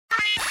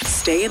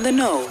Stay in the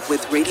know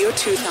with Radio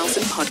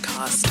 2000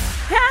 podcast.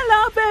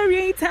 Hello,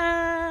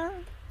 Berita.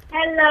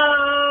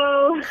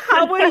 Hello.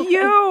 How are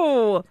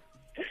you?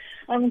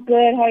 I'm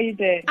good. How are you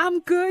doing? I'm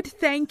good,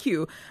 thank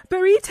you.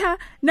 Berita,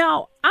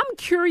 now I'm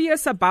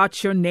curious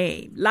about your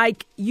name.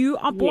 Like, you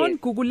are born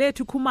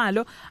Gugulethu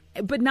Khumalo,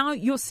 but now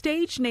your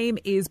stage name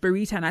is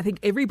Berita, and I think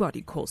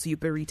everybody calls you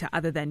Berita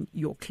other than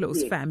your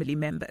close family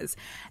members.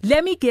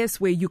 Let me guess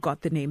where you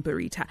got the name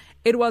Berita.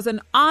 It was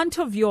an aunt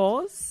of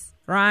yours,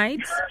 right?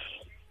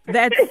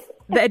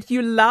 that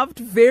you loved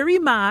very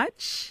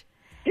much.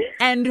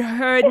 And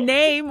her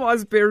name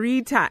was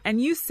Berita.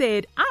 And you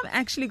said, I'm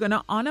actually going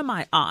to honor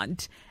my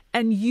aunt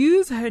and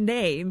use her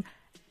name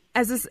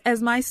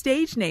as my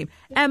stage name.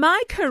 Am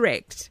I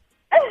correct?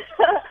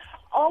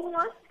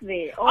 Almost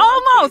there.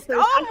 Almost. So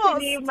it's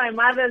actually my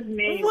mother's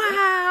name.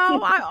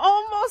 Wow, I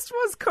almost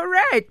was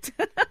correct.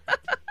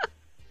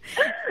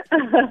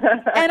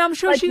 And I'm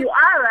sure but you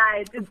are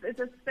right. It's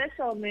a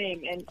special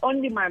name, and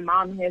only my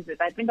mom has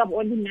it. I think I've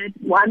only met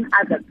one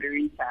other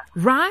Berita.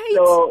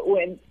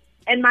 Right.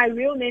 And my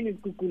real name is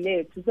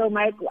Gugulethu, so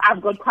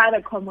I've got quite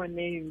a common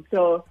name.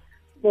 So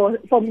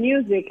for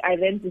music, I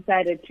then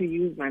decided to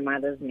use my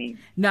mother's name.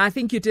 No, I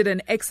think you did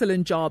an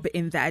excellent job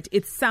in that.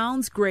 It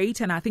sounds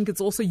great, and I think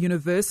it's also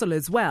universal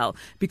as well,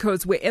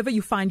 because wherever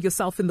you find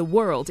yourself in the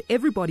world,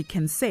 everybody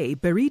can say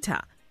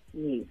Berita.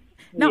 Yes.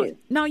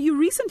 Now, you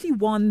recently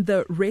won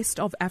the Rest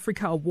of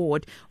Africa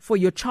Award for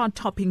your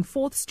chart-topping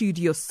fourth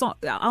studio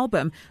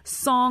album,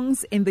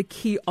 Songs in the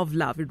Key of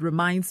Love. It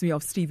reminds me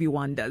of Stevie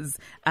Wonder's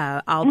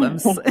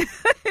albums.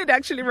 It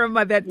actually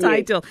remember that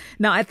title.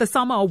 Now, at the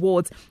Summer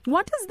Awards,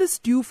 what does this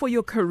do for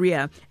your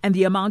career and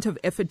the amount of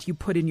effort you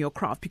put in your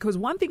craft? Because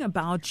one thing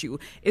about you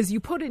is you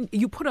put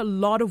a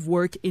lot of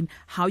work in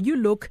how you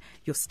look,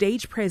 your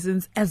stage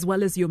presence, as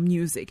well as your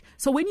music.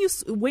 So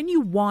when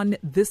you won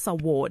this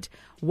award,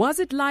 was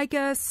it like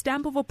a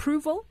stamp of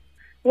approval?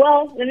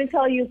 Well, let me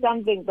tell you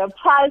something. The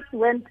price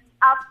went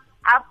up.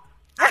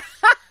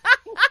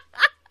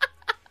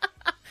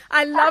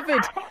 I love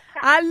it.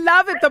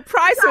 The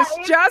price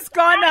has just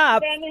gone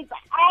up. Then it's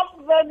up,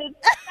 then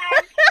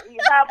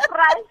it's up. The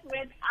price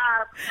went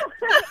up.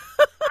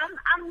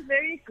 I'm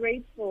very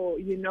grateful,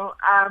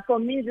 For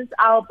me, this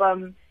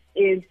album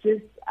is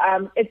just,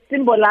 it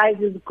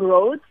symbolizes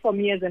growth for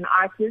me as an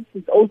artist.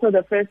 It's also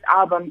the first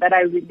album that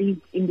I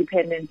released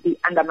independently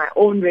under my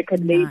own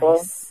record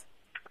label.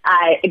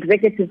 I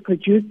executive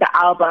produced the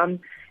album,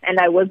 and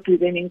I worked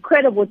with an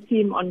incredible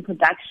team on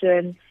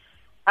production.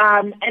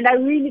 And I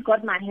really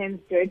got my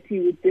hands dirty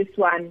with this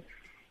one.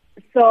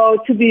 So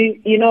to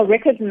be,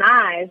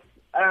 recognized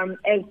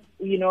as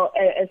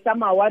a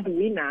Summer Award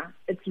winner,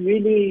 it's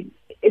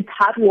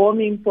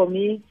heartwarming for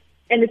me.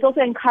 And it's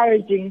also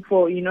encouraging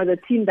for, the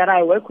team that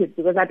I work with,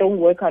 because I don't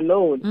work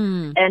alone.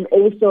 And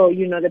also,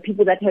 the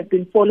people that have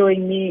been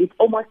following me, it's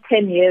almost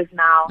 10 years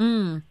now.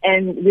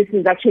 And this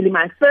is actually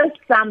my first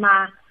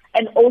summer.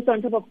 And also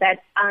on top of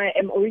that, I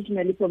am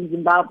originally from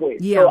Zimbabwe.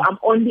 So I'm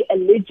only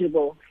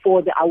eligible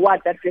for the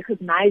award that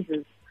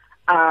recognizes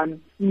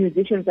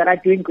musicians that are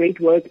doing great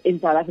work in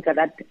South Africa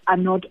that are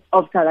not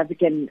of South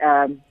African,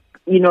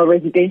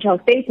 residential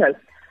status.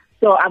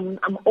 So I'm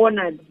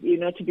honored,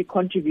 to be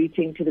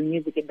contributing to the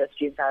music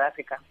industry in South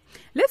Africa.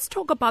 Let's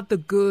talk about the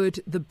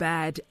good, the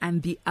bad,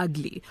 and the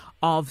ugly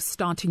of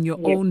starting your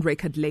own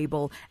record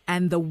label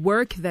and the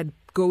work that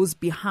goes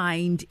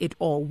behind it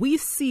all. We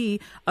see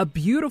a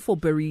beautiful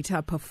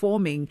Berita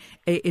performing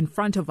in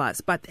front of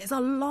us, but there's a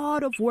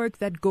lot of work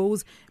that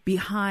goes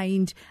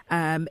behind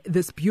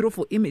this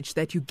beautiful image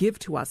that you give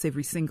to us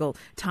every single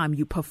time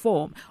you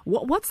perform.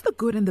 What's the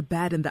good and the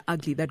bad and the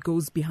ugly that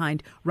goes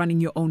behind running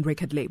your own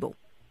record label?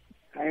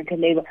 I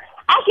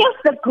guess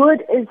the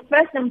good is,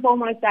 first and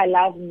foremost, I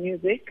love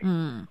music.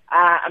 I'm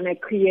a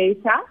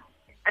creator,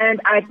 and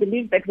I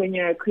believe that when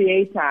you're a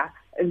creator,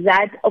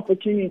 that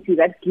opportunity,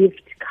 that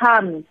gift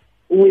comes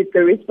with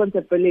the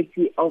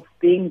responsibility of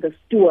being the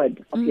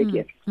steward of your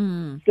gift.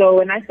 So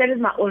when I started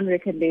my own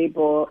record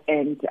label,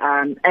 and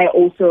I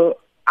also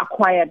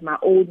acquired my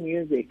own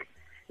music,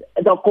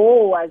 the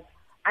goal was,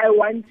 I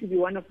want to be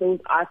one of those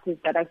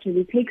artists that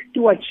actually take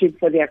stewardship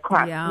for their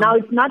craft. Now,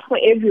 it's not for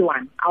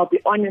everyone. I'll be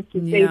honest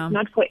to say it's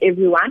not for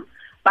everyone.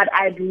 But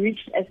I've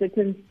reached a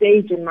certain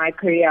stage in my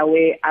career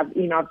where I've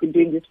been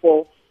doing this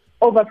for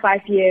over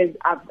 5 years.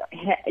 I've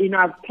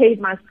paid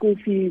my school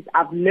fees.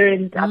 I've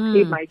learned. I've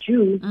paid my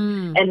dues.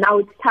 And now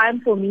it's time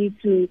for me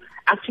to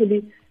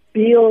actually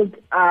build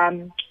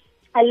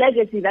a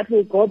legacy that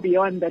will go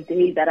beyond the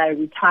day that I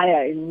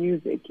retire in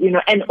music,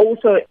 and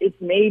also it's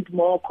made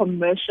more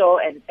commercial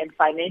and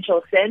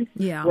financial sense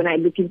when I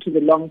look into the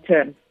long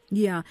term.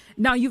 Yeah.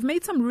 Now, you've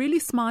made some really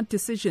smart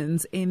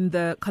decisions in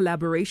the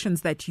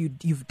collaborations that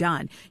you've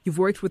done. You've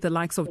worked with the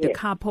likes of Yes.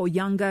 DeCapo,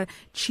 Younger,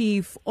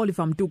 Chief,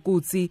 Oliver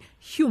Mdugudzi,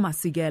 Hugh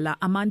Masigela,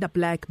 Amanda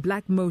Black,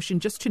 Black Motion,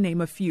 just to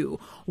name a few.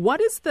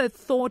 What is the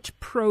thought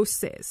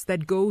process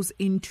that goes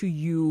into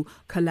you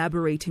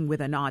collaborating with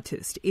an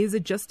artist? Is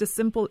it just as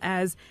simple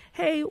as,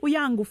 hey,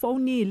 uyangu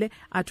phonile,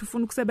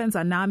 atufuna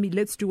ukusebenza nami,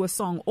 let's do a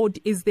song? Or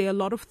is there a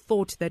lot of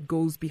thought that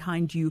goes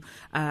behind you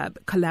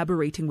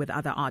collaborating with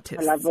other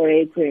artists?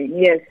 Collaborating,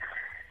 yes.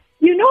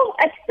 You know,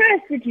 at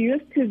first it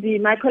used to be,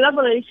 my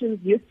collaborations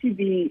used to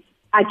be,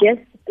 I guess,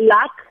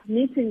 luck,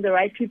 meeting the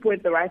right people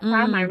at the right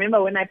time. I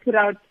remember when I put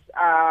out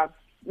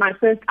my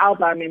first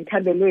album in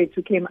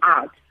Gugulethu came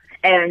out,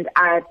 and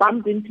I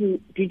bumped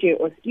into DJ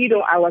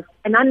Oskido. I was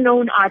an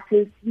unknown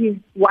artist. He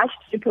watched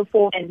me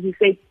perform, and he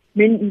said,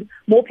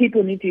 more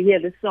people need to hear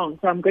this song,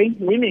 so I'm going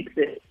to remix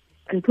it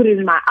and put it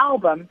in my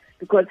album,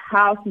 because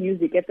house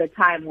music at the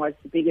time was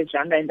the biggest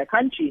genre in the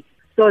country.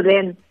 So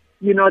then,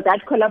 you know,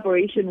 that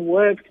collaboration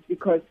worked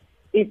because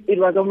it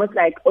was almost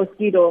like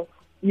Oskido,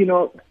 you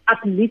know,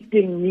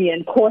 uplifting me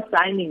and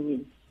co-signing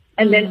me.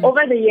 And then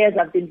over the years,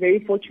 I've been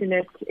very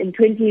fortunate. In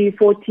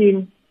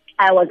 2014,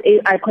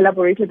 I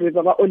collaborated with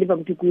Baba Oliver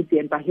Mdugudzi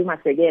and Bahuma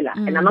Segela.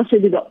 And I'm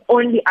actually the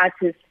only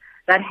artist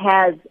that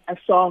has a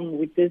song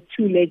with these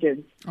two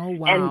legends. Oh,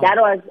 wow. And that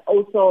was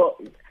also,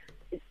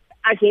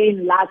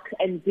 again, luck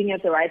and being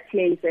at the right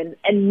place and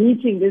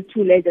meeting these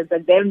two legends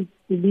and them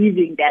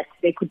believing that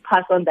they could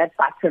pass on that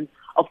baton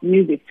of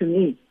music to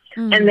me.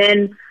 And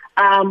then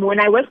when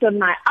I worked on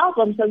my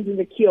album, Songs in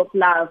the Key of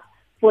Love,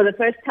 for the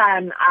first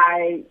time,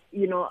 I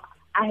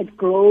had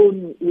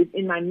grown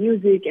within my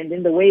music and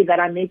in the way that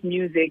I make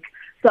music.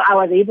 So I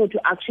was able to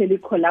actually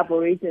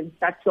collaborate and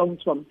start songs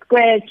from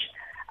scratch.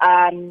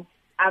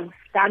 I've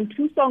done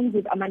 2 songs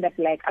with Amanda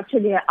Black.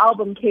 Actually, her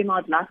album came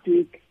out last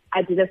week.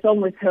 I did a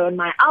song with her on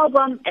my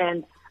album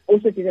and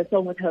also did a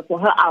song with her for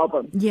her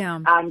album. Yeah.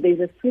 There's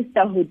a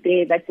sisterhood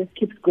there that just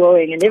keeps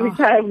growing. And every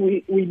time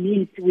we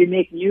meet, we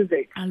make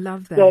music. I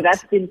love that. So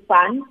that's been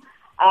fun.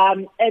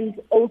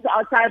 And also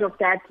outside of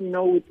that, you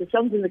know, with the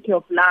Songs in the Key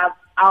of Love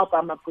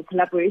album, I've got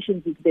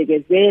collaborations with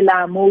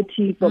Begezela,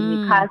 Moti from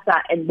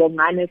Mikasa, and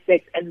Bongane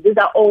Effect. And these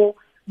are all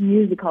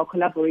musical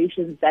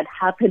collaborations that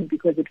happen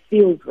because it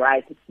feels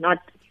right. It's not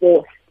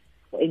forced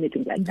or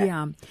anything like that.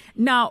 Yeah.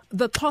 Now,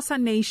 the Xhosa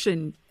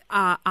Nation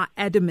are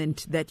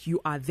adamant that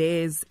you are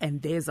theirs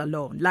and theirs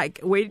alone. Like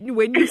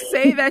when you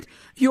say that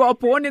you are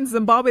born in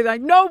Zimbabwe, like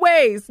no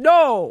ways,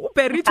 no.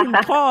 Berita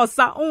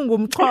Xhosa,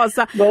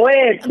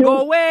 Xhosa. Go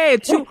away.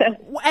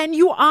 And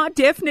you are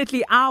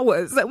definitely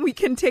ours. We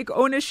can take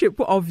ownership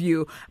of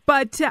you.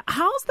 But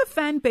how's the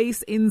fan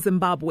base in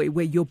Zimbabwe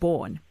where you're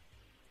born?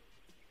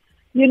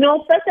 You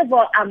know, first of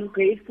all, I'm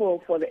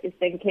grateful for the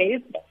Eastern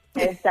Cape.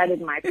 I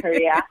started my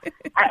career.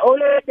 I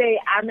always say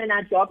I'm an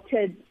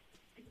adopted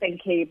Eastern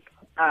Cape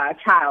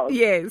child.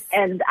 Yes.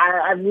 And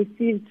I've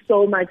received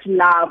so much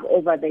love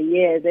over the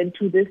years and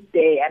to this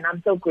day, and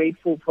I'm so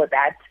grateful for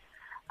that.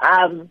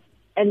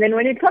 And then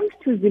when it comes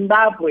to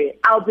Zimbabwe,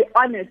 I'll be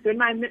honest, when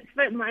my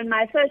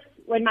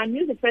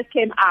music first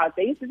came out,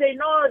 they used to say,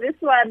 no, this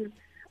one,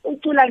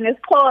 ucula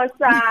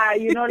ngeXhosa,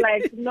 you know,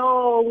 like,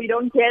 no, we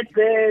don't get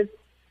this.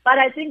 But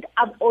I think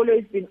I've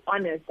always been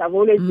honest. I've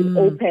always been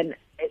open.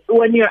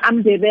 When you're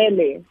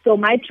Amdebele, so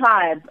my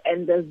tribe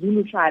and the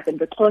Zulu tribe and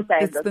the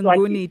Xhosa and the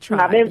Nguni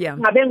tribe, yeah.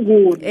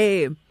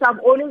 So I've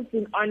always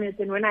been honest.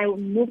 And when I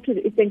moved to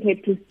the Eastern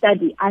Cape to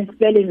study, I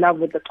fell in love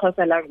with the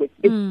Xhosa language.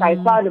 It's by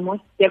far the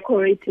most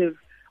decorative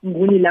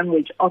Nguni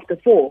language of the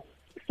 4.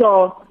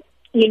 So,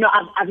 you know,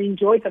 I've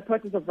enjoyed the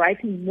process of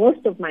writing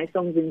most of my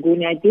songs in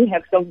Nguni. I do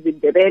have songs in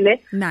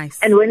Ndebele. Nice.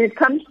 And when it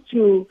comes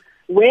to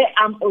where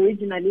I'm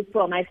originally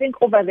from, I think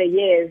over the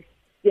years,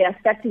 they are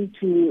starting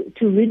to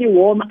really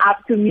warm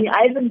up to me.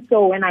 I even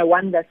saw when I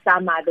won the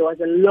summer, there was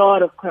a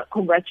lot of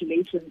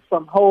congratulations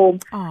from home.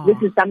 Aww. This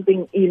is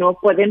something, you know,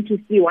 for them to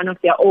see one of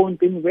their own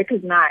being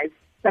recognized,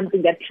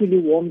 something that truly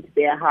warmed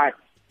their hearts.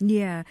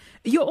 Yeah.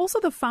 You're also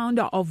the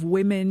founder of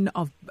Women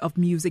of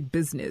Music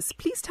Business.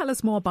 Please tell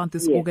us more about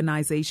this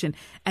organization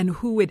and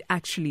who it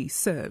actually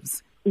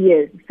serves.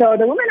 Yes. So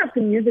the Women of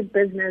the Music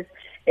Business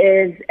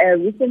is a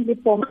recently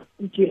formed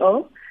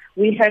NGO.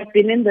 We have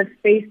been in the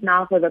space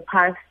now for the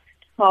past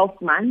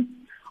 12 months.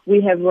 We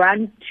have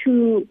run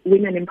 2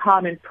 women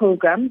empowerment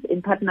programs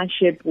in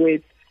partnership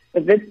with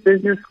the Wits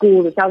Business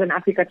School, the Southern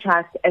Africa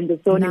Trust, and the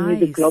Sony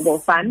Music Global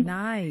Fund.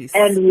 Nice.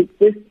 And with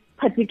this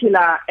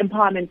particular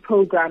empowerment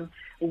program,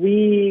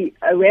 we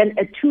ran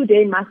a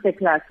 2-day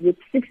masterclass with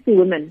 60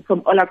 women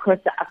from all across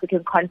the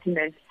African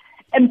continent,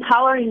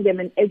 empowering them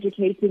and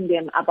educating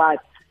them about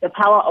the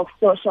power of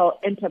social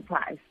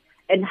enterprise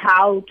and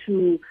how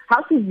to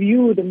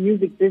view the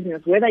music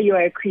business, whether you're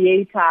a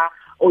creator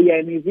or you're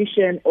a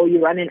musician or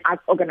you run an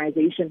arts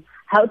organization,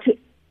 how to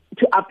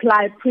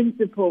apply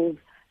principles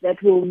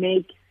that will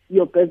make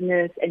your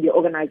business and your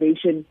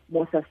organization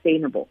more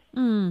sustainable.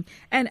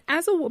 And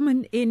as a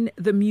woman in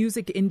the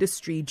music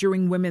industry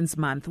during Women's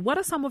Month, what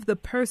are some of the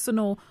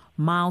personal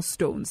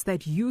milestones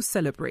that you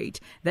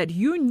celebrate that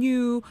you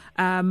knew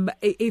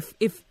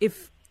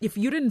if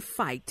you didn't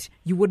fight,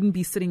 you wouldn't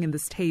be sitting in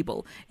this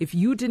table? If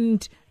you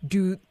didn't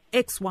do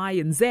X, Y,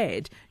 and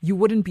Z, you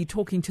wouldn't be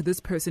talking to this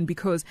person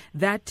because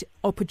that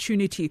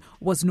opportunity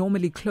was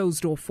normally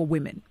closed off for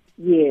women.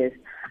 Yes.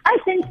 I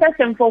think first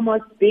and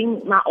foremost,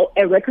 being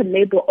a record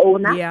label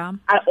owner,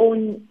 I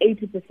own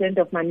 80%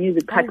 of my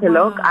music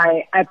catalog. Oh,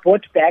 wow. I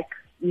bought back,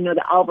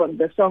 the album,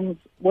 the songs,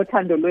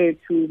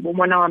 Gugulethu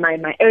Khumalo,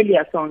 my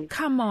earlier songs.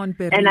 Come on,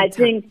 Berita. And I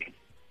think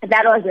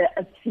that was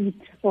a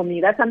feat for me.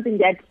 That's something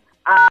that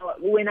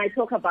when I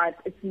talk about,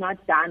 it's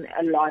not done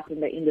a lot in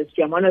the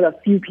industry. I'm one of the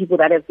few people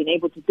that have been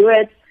able to do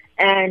it.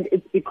 And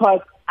it's because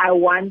I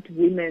want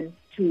women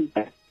to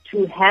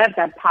have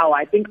that power.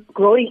 I think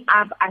growing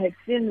up, I have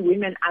seen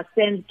women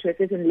ascend to a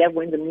certain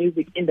level in the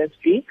music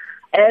industry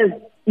as,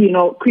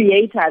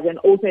 creators and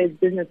also as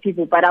business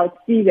people, but I would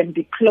see them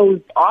be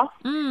closed off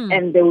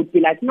and they would be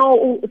like,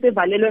 no,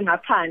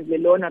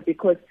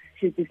 because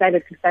she's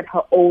decided to start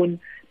her own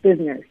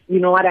business. You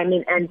know what I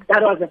mean? And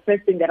that was the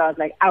first thing that I was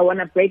like, I want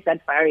to break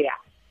that barrier.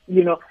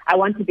 I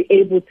want to be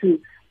able to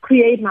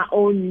create my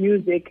own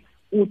music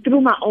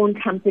through my own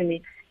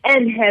company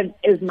and have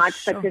as much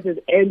success as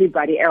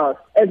everybody else.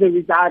 As a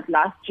result,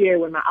 last year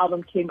when my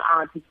album came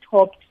out, it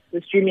topped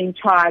the streaming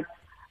charts.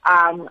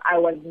 I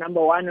was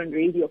number 1 on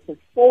radio for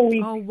 4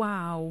 weeks. Oh,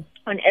 wow.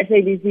 On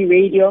SABC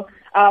radio,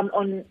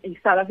 on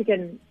South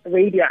African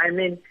radio,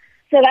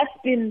 So that's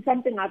been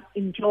something I've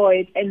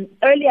enjoyed. And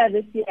earlier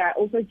this year, I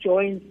also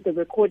joined the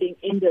recording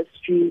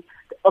industry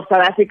of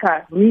South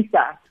Africa,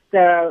 RISA,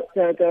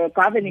 the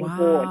governing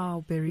board.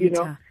 Wow,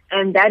 Berita.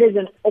 And that is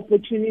an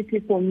opportunity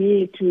for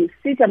me to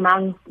sit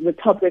amongst the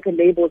top record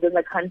labels in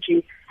the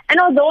country. And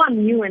although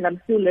I'm new and I'm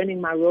still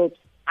learning my ropes,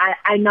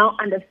 I now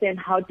understand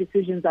how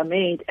decisions are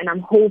made. And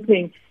I'm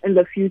hoping in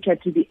the future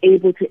to be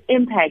able to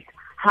impact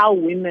how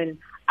women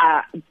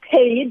are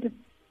paid,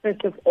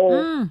 first of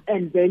all,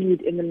 and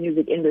valued in the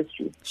music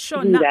industry.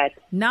 Sure.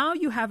 Now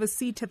you have a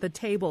seat at the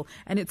table,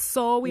 and it's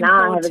so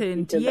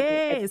important.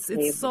 Yes,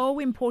 it's so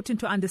important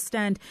to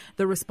understand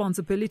the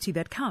responsibility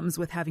that comes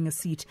with having a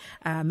seat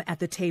at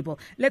the table.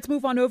 Let's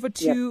move on over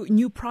to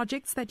new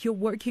projects that you're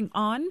working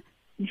on.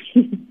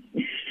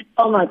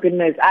 Oh my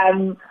goodness.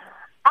 I'm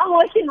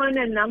working on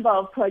a number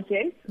of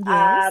projects.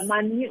 Yes.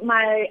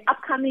 My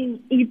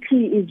upcoming EP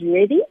is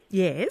ready.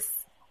 Yes.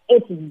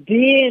 It's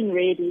been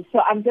ready, so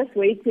I'm just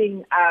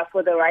waiting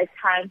for the right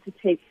time to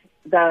take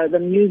the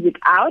music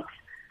out.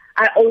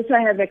 I also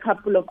have a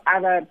couple of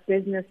other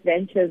business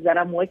ventures that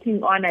I'm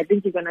working on. I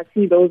think you're going to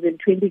see those in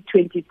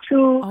 2022.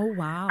 Oh,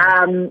 wow.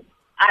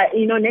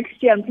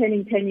 Next year I'm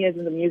turning 10 years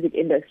in the music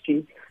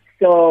industry.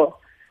 So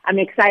I'm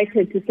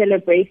excited to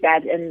celebrate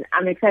that, and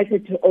I'm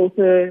excited to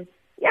also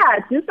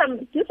do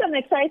some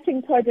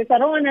exciting projects. I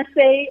don't want to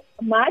say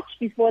much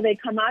before they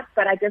come out,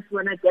 but I just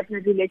want to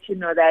definitely let you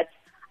know that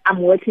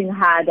I'm working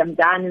hard. I'm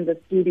down in the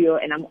studio,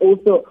 and I'm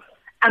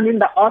in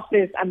the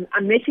office. I'm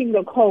making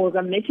the calls.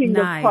 I'm making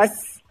the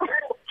pots.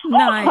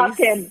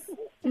 Nice.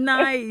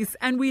 Nice.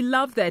 And we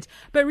love that.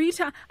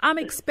 Berita, I'm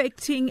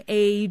expecting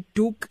a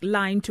Duke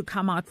line to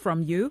come out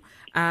from you.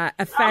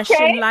 A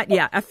fashion line.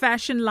 Yeah, a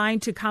fashion line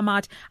to come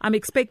out. I'm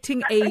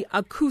expecting a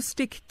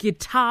acoustic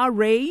guitar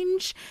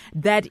range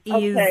that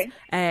is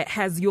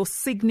has your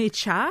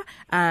signature.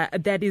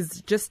 That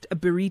is just a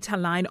Berita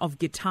line of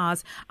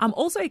guitars. I'm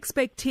also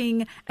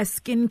expecting a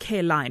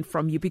skincare line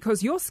from you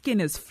because your skin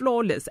is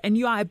flawless and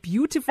you are a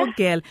beautiful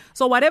girl.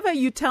 So whatever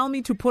you tell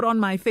me to put on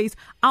my face,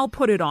 I'll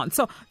put it on.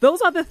 So those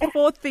are the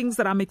 4 things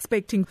that I'm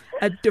expecting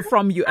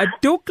from you: a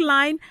Duke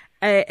line,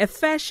 a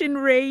fashion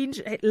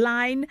range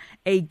line,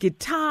 a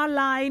guitar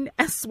line,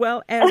 as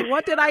well as,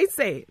 what did I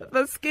say?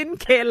 The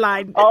skincare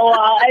line.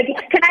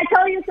 Can I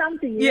tell you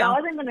something? Yeah. I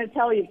wasn't going to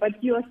tell you,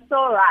 but you're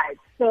so right.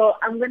 So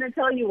I'm going to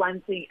tell you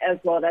one thing as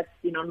well that's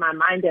been on my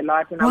mind a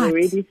lot, and I've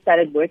already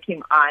started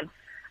working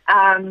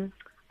on.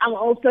 I'm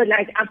also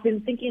I've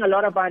been thinking a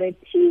lot about a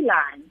tea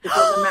line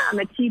because I'm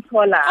a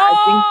teetotaler. I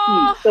drink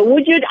tea. So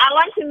I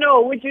want to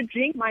know, would you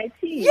drink my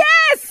tea?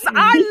 Yes,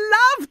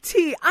 I love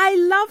tea. I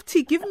love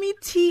tea. Give me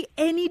tea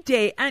any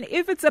day. And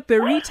if it's a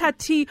Berita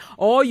tea,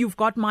 you've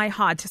got my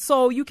heart.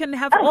 So you can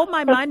have all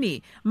my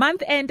money.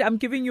 Month end, I'm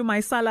giving you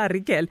my salary,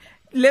 girl.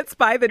 Let's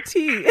buy the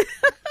tea.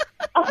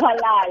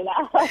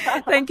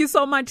 Thank you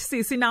so much,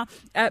 Sisi. Now,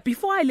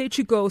 before I let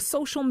you go,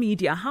 social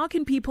media, how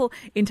can people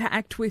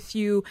interact with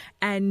you,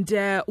 and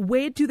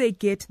where do they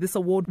get this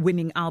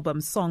award-winning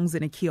album, Songs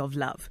in a Key of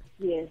Love?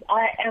 Yes,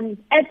 I am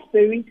at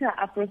Berita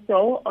Afro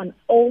Soul on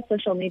all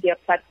social media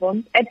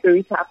platforms, at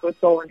Berita Afro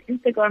Soul on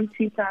Instagram,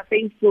 Twitter,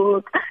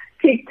 Facebook,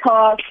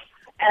 TikTok,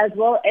 as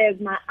well as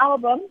my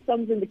album,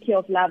 Songs in the Key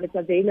of Love. It's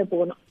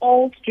available on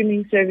all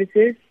streaming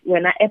services,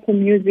 Apple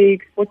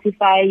Music,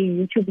 Spotify,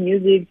 YouTube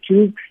Music,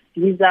 Juke,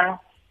 Deezer.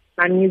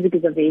 My music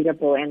is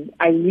available, and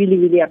I really,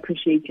 really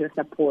appreciate your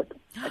support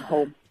at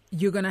home.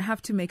 You're going to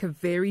have to make a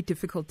very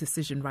difficult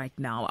decision right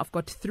now. I've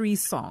got 3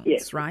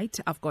 songs, right?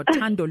 I've got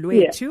Thando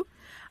Lwethu.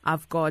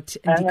 I've got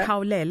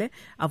Ndikaulele.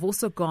 I've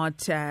also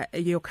got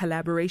your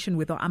collaboration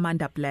with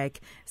Amanda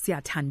Black,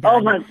 Siyathandana.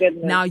 Oh, my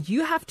goodness. Now,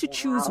 you have to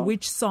choose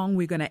which song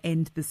we're going to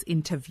end this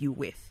interview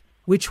with.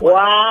 Which one?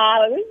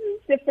 Wow, this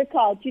is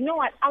difficult. You know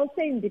what? I'll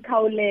say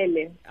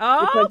Ndikaulele.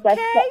 Because that's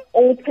the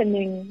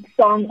opening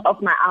song of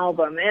my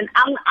album. And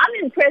I'm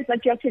impressed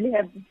that you actually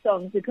have the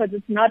song because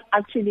it's not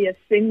actually a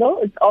single.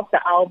 It's off the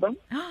album.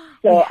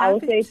 So I will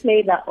say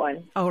play that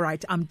one. All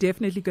right. I'm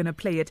definitely going to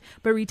play it.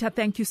 Berita,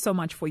 thank you so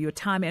much for your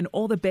time and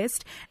all the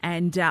best.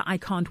 And I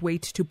can't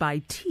wait to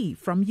buy tea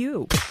from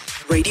you.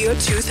 Radio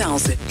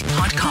 2000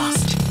 podcast.